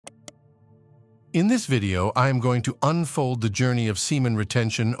In this video, I am going to unfold the journey of semen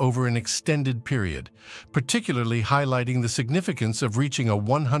retention over an extended period, particularly highlighting the significance of reaching a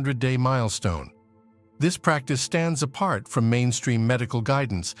 100-day milestone. This practice stands apart from mainstream medical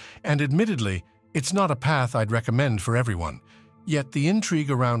guidance, and admittedly, it's not a path I'd recommend for everyone. Yet the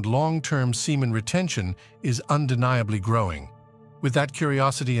intrigue around long-term semen retention is undeniably growing. With that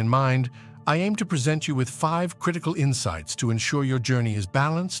curiosity in mind, I aim to present you with 5 critical insights to ensure your journey is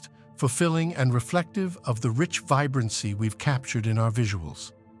balanced, fulfilling, and reflective of the rich vibrancy we've captured in our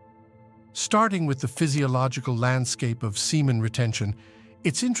visuals. Starting with the physiological landscape of semen retention,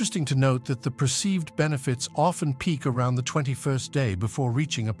 it's interesting to note that the perceived benefits often peak around the 21st day before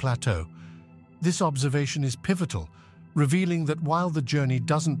reaching a plateau. This observation is pivotal, revealing that while the journey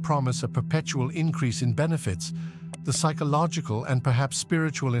doesn't promise a perpetual increase in benefits, the psychological and perhaps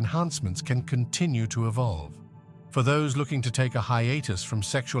spiritual enhancements can continue to evolve. For those looking to take a hiatus from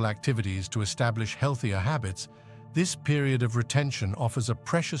sexual activities to establish healthier habits, this period of retention offers a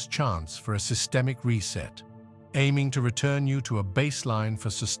precious chance for a systemic reset, aiming to return you to a baseline for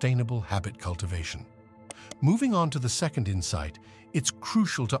sustainable habit cultivation. Moving on to the second insight, it's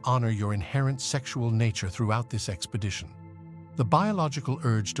crucial to honor your inherent sexual nature throughout this expedition. The biological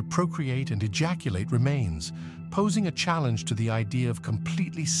urge to procreate and ejaculate remains, posing a challenge to the idea of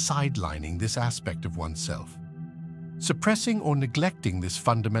completely sidelining this aspect of oneself. Suppressing or neglecting this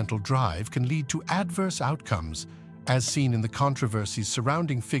fundamental drive can lead to adverse outcomes, as seen in the controversies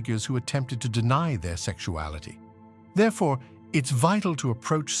surrounding figures who attempted to deny their sexuality. Therefore, it's vital to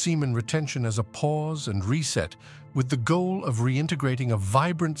approach semen retention as a pause and reset, with the goal of reintegrating a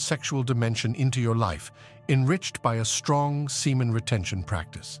vibrant sexual dimension into your life, enriched by a strong semen retention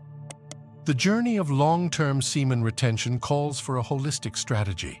practice. The journey of long-term semen retention calls for a holistic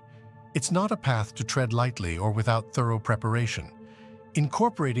strategy. It's not a path to tread lightly or without thorough preparation.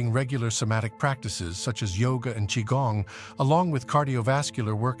 Incorporating regular somatic practices such as yoga and qigong, along with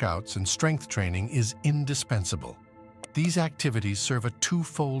cardiovascular workouts and strength training, is indispensable. These activities serve a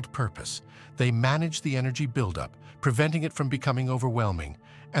twofold purpose. They manage the energy buildup, preventing it from becoming overwhelming,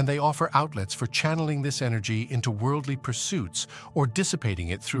 and they offer outlets for channeling this energy into worldly pursuits or dissipating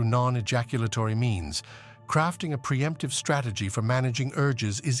it through non-ejaculatory means. Crafting a preemptive strategy for managing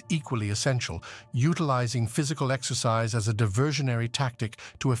urges is equally essential, utilizing physical exercise as a diversionary tactic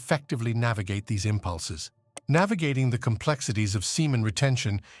to effectively navigate these impulses. Navigating the complexities of semen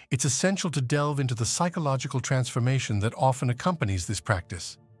retention, it's essential to delve into the psychological transformation that often accompanies this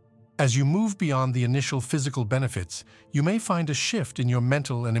practice. As you move beyond the initial physical benefits, you may find a shift in your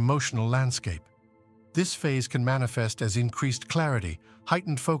mental and emotional landscape. This phase can manifest as increased clarity,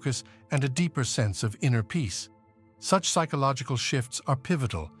 heightened focus, and a deeper sense of inner peace. Such psychological shifts are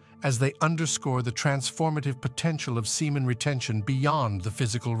pivotal, as they underscore the transformative potential of semen retention beyond the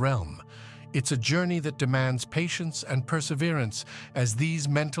physical realm. It's a journey that demands patience and perseverance as these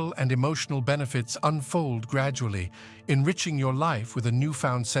mental and emotional benefits unfold gradually, enriching your life with a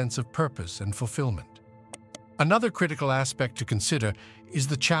newfound sense of purpose and fulfillment. Another critical aspect to consider is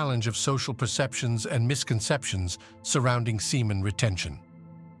the challenge of social perceptions and misconceptions surrounding semen retention.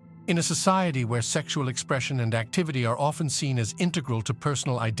 In a society where sexual expression and activity are often seen as integral to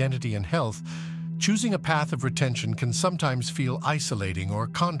personal identity and health, choosing a path of retention can sometimes feel isolating or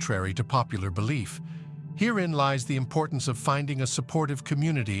contrary to popular belief. Herein lies the importance of finding a supportive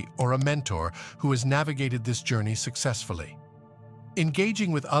community or a mentor who has navigated this journey successfully.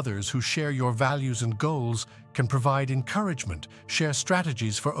 Engaging with others who share your values and goals can provide encouragement, share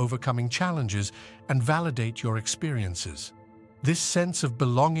strategies for overcoming challenges, and validate your experiences. This sense of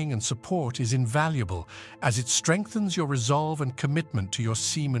belonging and support is invaluable as it strengthens your resolve and commitment to your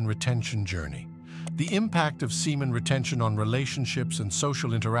semen retention journey. The impact of semen retention on relationships and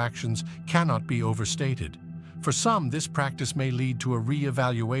social interactions cannot be overstated. For some, this practice may lead to a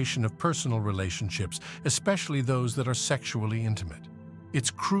re-evaluation of personal relationships, especially those that are sexually intimate. It's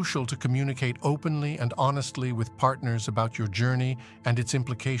crucial to communicate openly and honestly with partners about your journey and its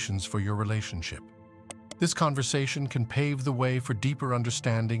implications for your relationship. This conversation can pave the way for deeper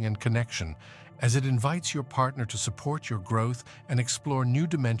understanding and connection, as it invites your partner to support your growth and explore new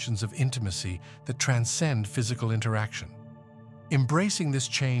dimensions of intimacy that transcend physical interaction. Embracing this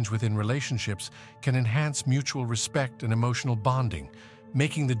change within relationships can enhance mutual respect and emotional bonding,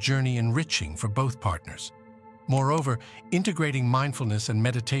 making the journey enriching for both partners. Moreover, integrating mindfulness and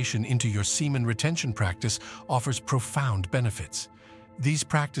meditation into your semen retention practice offers profound benefits. These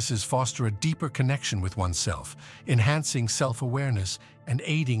practices foster a deeper connection with oneself, enhancing self-awareness and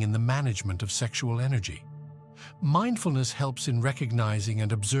aiding in the management of sexual energy. Mindfulness helps in recognizing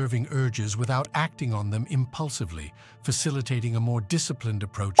and observing urges without acting on them impulsively, facilitating a more disciplined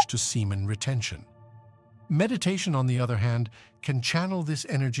approach to semen retention. Meditation, on the other hand, can channel this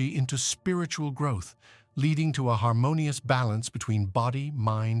energy into spiritual growth, leading to a harmonious balance between body,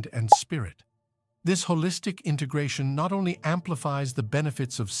 mind, and spirit. This holistic integration not only amplifies the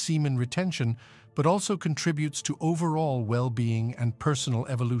benefits of semen retention, but also contributes to overall well-being and personal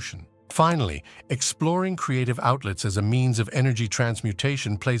evolution. Finally, exploring creative outlets as a means of energy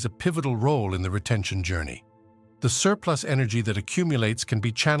transmutation plays a pivotal role in the retention journey. The surplus energy that accumulates can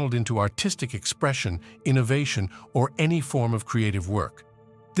be channeled into artistic expression, innovation, or any form of creative work.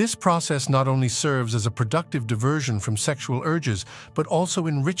 This process not only serves as a productive diversion from sexual urges, but also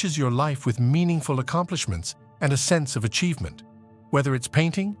enriches your life with meaningful accomplishments and a sense of achievement. Whether it's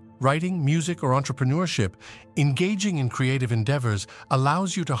painting, writing, music, or entrepreneurship, engaging in creative endeavors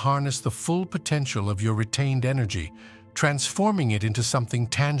allows you to harness the full potential of your retained energy, transforming it into something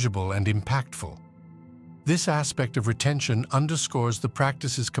tangible and impactful. This aspect of retention underscores the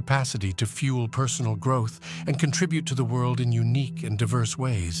practice's capacity to fuel personal growth and contribute to the world in unique and diverse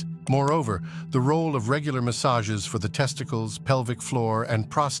ways. Moreover, the role of regular massages for the testicles, pelvic floor, and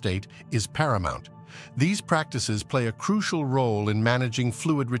prostate is paramount. These practices play a crucial role in managing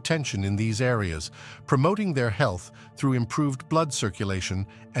fluid retention in these areas, promoting their health through improved blood circulation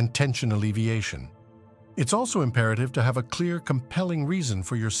and tension alleviation. It's also imperative to have a clear, compelling reason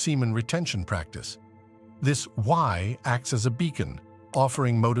for your semen retention practice. This why acts as a beacon,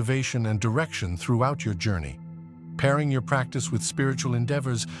 offering motivation and direction throughout your journey. Pairing your practice with spiritual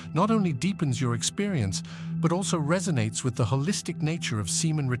endeavors not only deepens your experience, but also resonates with the holistic nature of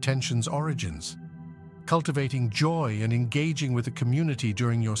semen retention's origins. Cultivating joy and engaging with a community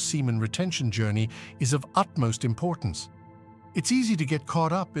during your semen retention journey is of utmost importance. It's easy to get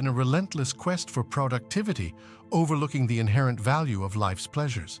caught up in a relentless quest for productivity, overlooking the inherent value of life's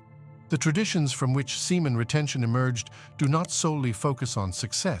pleasures. The traditions from which semen retention emerged do not solely focus on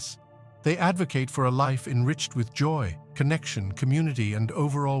success. They advocate for a life enriched with joy, connection, community, and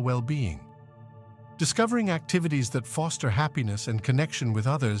overall well-being. Discovering activities that foster happiness and connection with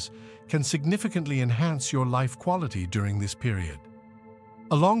others can significantly enhance your life quality during this period.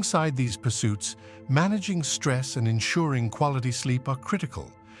 Alongside these pursuits, managing stress and ensuring quality sleep are critical,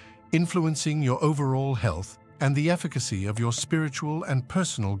 influencing your overall health and the efficacy of your spiritual and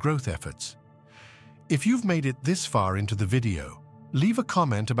personal growth efforts. If you've made it this far into the video, leave a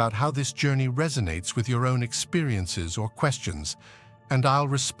comment about how this journey resonates with your own experiences or questions, and I'll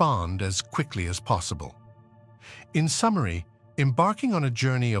respond as quickly as possible. In summary, embarking on a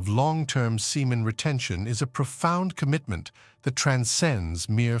journey of long-term semen retention is a profound commitment that transcends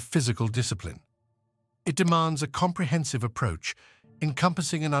mere physical discipline. It demands a comprehensive approach,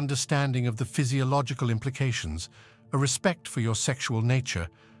 encompassing an understanding of the physiological implications, a respect for your sexual nature,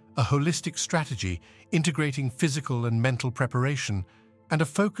 a holistic strategy integrating physical and mental preparation, and a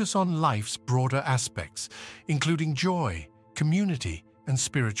focus on life's broader aspects, including joy, community, and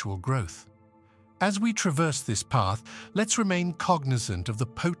spiritual growth. As we traverse this path, let's remain cognizant of the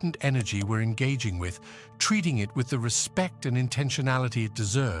potent energy we're engaging with, treating it with the respect and intentionality it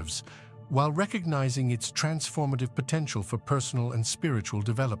deserves, while recognizing its transformative potential for personal and spiritual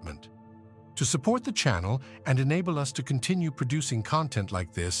development. To support the channel and enable us to continue producing content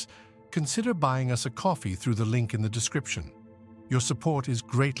like this, consider buying us a coffee through the link in the description. Your support is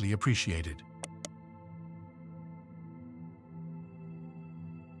greatly appreciated.